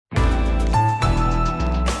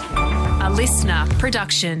listener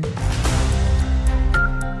production.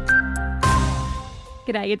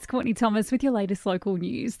 G'day, it's Courtney Thomas with your latest local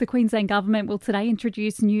news. The Queensland Government will today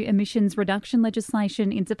introduce new emissions reduction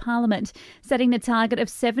legislation into Parliament, setting a target of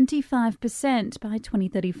 75% by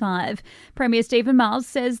 2035. Premier Stephen Miles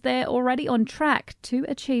says they're already on track to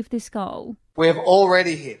achieve this goal. We have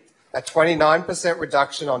already hit a 29%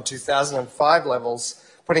 reduction on 2005 levels,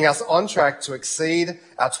 putting us on track to exceed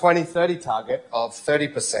our 2030 target of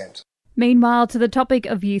 30%. Meanwhile, to the topic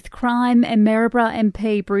of youth crime, and Maryborough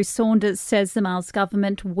MP Bruce Saunders says the Miles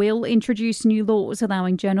government will introduce new laws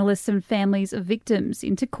allowing journalists and families of victims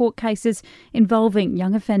into court cases involving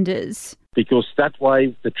young offenders. Because that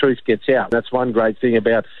way the truth gets out. That's one great thing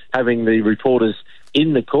about having the reporters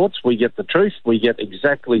in the courts. We get the truth, we get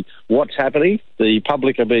exactly what's happening, the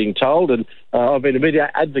public are being told, and I've been a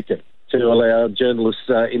media advocate to allow journalists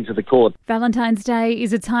into the court. Valentine's Day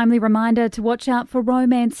is a timely reminder to watch out for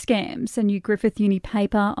romance scams. A new Griffith Uni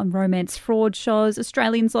paper on romance fraud shows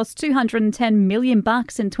Australians lost $210 million in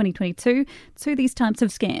 2022 to these types of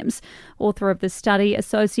scams. Author of the study,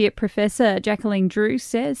 Associate Professor Jacqueline Drew,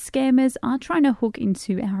 says scammers are trying to hook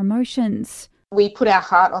into our emotions. We put our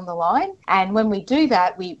heart on the line, and when we do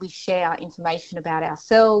that, we share information about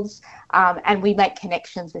ourselves, and we make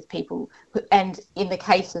connections with people. And in the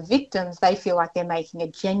case of victims, they feel like they're making a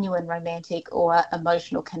genuine romantic or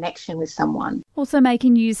emotional connection with someone. Also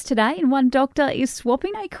making news today, and one doctor is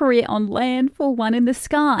swapping a career on land for one in the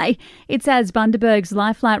sky. It's as Bundaberg's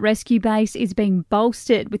Life Flight Rescue Base is being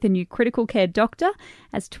bolstered with a new critical care doctor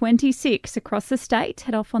as 26 across the state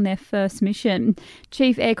head off on their first mission.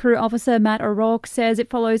 Chief Aircrew Officer Matt O'Rourke says it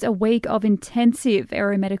follows a week of intensive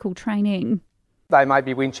aeromedical training. They may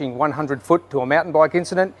be winching 100 foot to a mountain bike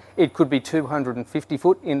incident. It could be 250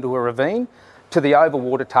 foot into a ravine, to the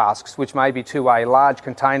overwater tasks, which may be to a large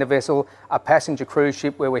container vessel, a passenger cruise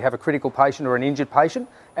ship where we have a critical patient or an injured patient,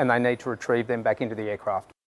 and they need to retrieve them back into the aircraft.